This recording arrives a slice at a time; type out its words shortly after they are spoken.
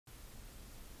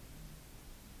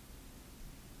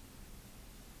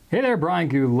Hey there, Brian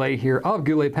Goulet here of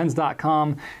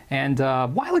GouletPens.com, and a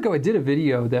while ago I did a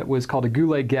video that was called a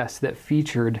Goulet Guest that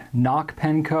featured Nock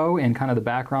Co and kind of the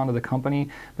background of the company,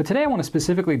 but today I want to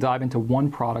specifically dive into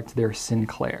one product, their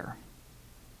Sinclair.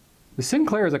 The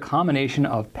Sinclair is a combination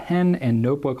of pen and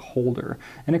notebook holder,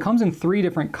 and it comes in three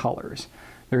different colors.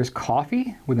 There's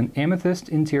coffee with an amethyst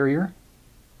interior,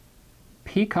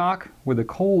 peacock with a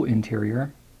coal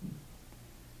interior,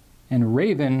 and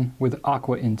raven with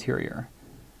aqua interior.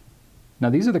 Now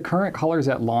these are the current colors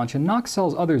at launch, and Nock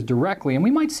sells others directly, and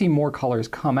we might see more colors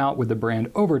come out with the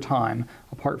brand over time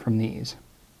apart from these.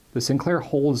 The Sinclair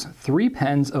holds 3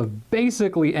 pens of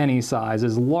basically any size,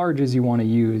 as large as you want to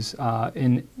use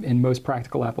in most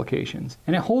practical applications.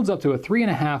 And it holds up to a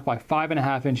 3.5 by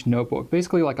 5.5 inch notebook,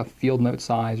 basically like a field note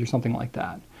size or something like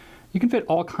that. You can fit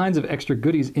all kinds of extra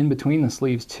goodies in between the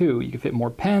sleeves too. You can fit more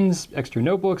pens, extra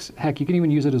notebooks, heck, you can even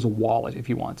use it as a wallet if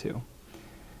you want to.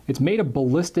 It's made of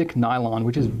ballistic nylon,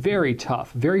 which is very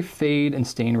tough, very fade and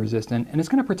stain resistant, and it's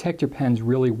going to protect your pens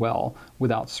really well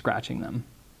without scratching them.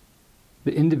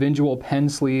 The individual pen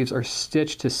sleeves are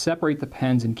stitched to separate the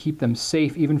pens and keep them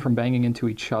safe even from banging into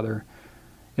each other.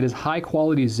 It has high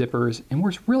quality zippers and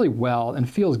works really well and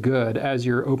feels good as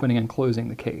you're opening and closing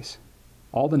the case.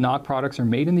 All the Nock products are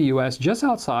made in the US just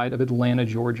outside of Atlanta,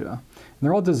 Georgia. And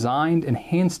they're all designed and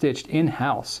hand-stitched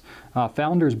in-house.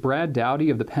 Founders Brad Dowdy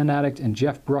of the Pen Addict and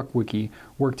Jeff Bruckwicki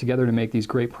work together to make these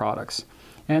great products.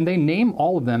 And they name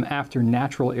all of them after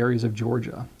natural areas of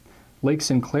Georgia. Lake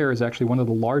Sinclair is actually one of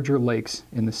the larger lakes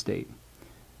in the state.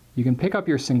 You can pick up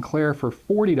your Sinclair for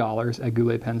 $40 at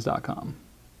GouletPens.com.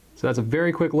 So that's a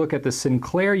very quick look at the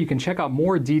Sinclair. You can check out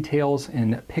more details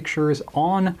and pictures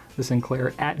on the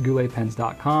Sinclair at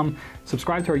GouletPens.com.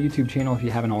 Subscribe to our YouTube channel if you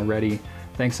haven't already.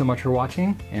 Thanks so much for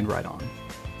watching, and right on.